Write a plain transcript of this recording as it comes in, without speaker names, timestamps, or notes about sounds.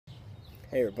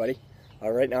Hey everybody.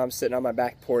 Right now I'm sitting on my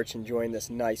back porch enjoying this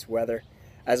nice weather.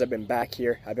 As I've been back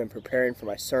here, I've been preparing for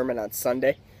my sermon on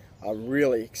Sunday. I'm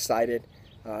really excited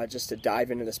just to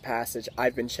dive into this passage.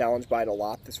 I've been challenged by it a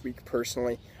lot this week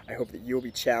personally. I hope that you'll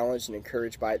be challenged and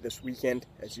encouraged by it this weekend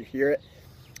as you hear it.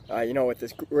 With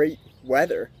this great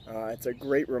weather, it's a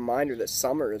great reminder that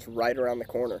summer is right around the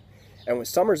corner. And with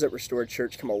summers at Restored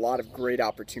Church come a lot of great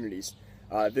opportunities.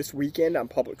 This weekend on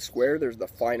Public Square, there's the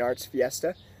Fine Arts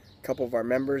Fiesta. A couple of our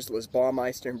members, Liz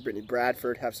Baumeister and Brittany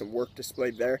Bradford, have some work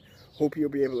displayed there. Hope you'll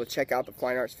be able to check out the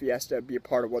Fine Arts Fiesta, be a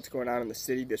part of what's going on in the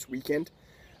city this weekend.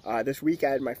 This week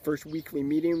I had my first weekly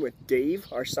meeting with Dave,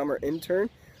 our summer intern.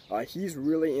 He's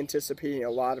really anticipating a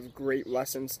lot of great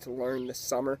lessons to learn this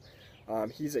summer.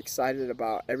 He's excited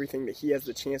about everything that he has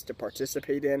the chance to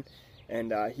participate in,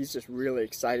 and he's just really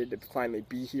excited to finally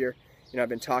be here. I've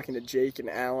been talking to Jake and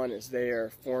Alan as they are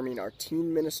forming our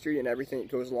teen ministry and everything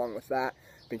that goes along with that.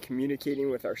 Been communicating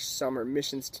with our summer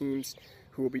missions teams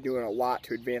who will be doing a lot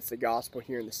to advance the gospel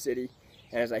here in the city.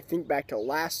 And as I think back to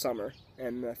last summer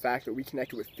and the fact that we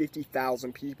connected with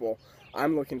 50,000 people,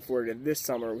 I'm looking forward to this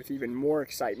summer with even more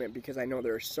excitement because I know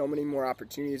there are so many more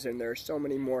opportunities and there are so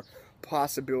many more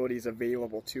possibilities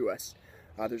available to us.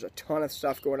 There's a ton of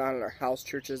stuff going on in our house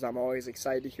churches. I'm always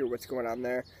excited to hear what's going on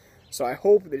there. So I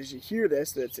hope that as you hear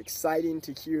this, that it's exciting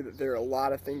to hear that there are a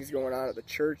lot of things going on at the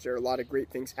church. There are a lot of great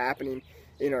things happening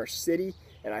in our city,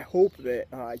 and I hope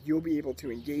that you'll be able to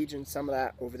engage in some of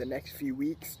that over the next few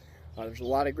weeks. There's a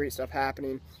lot of great stuff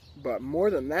happening, but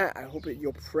more than that, I hope that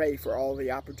you'll pray for all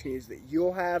the opportunities that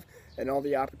you'll have and all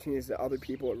the opportunities that other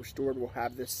people at Restored will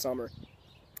have this summer.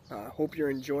 Hope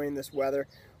you're enjoying this weather.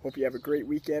 Hope you have a great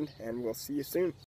weekend, and we'll see you soon.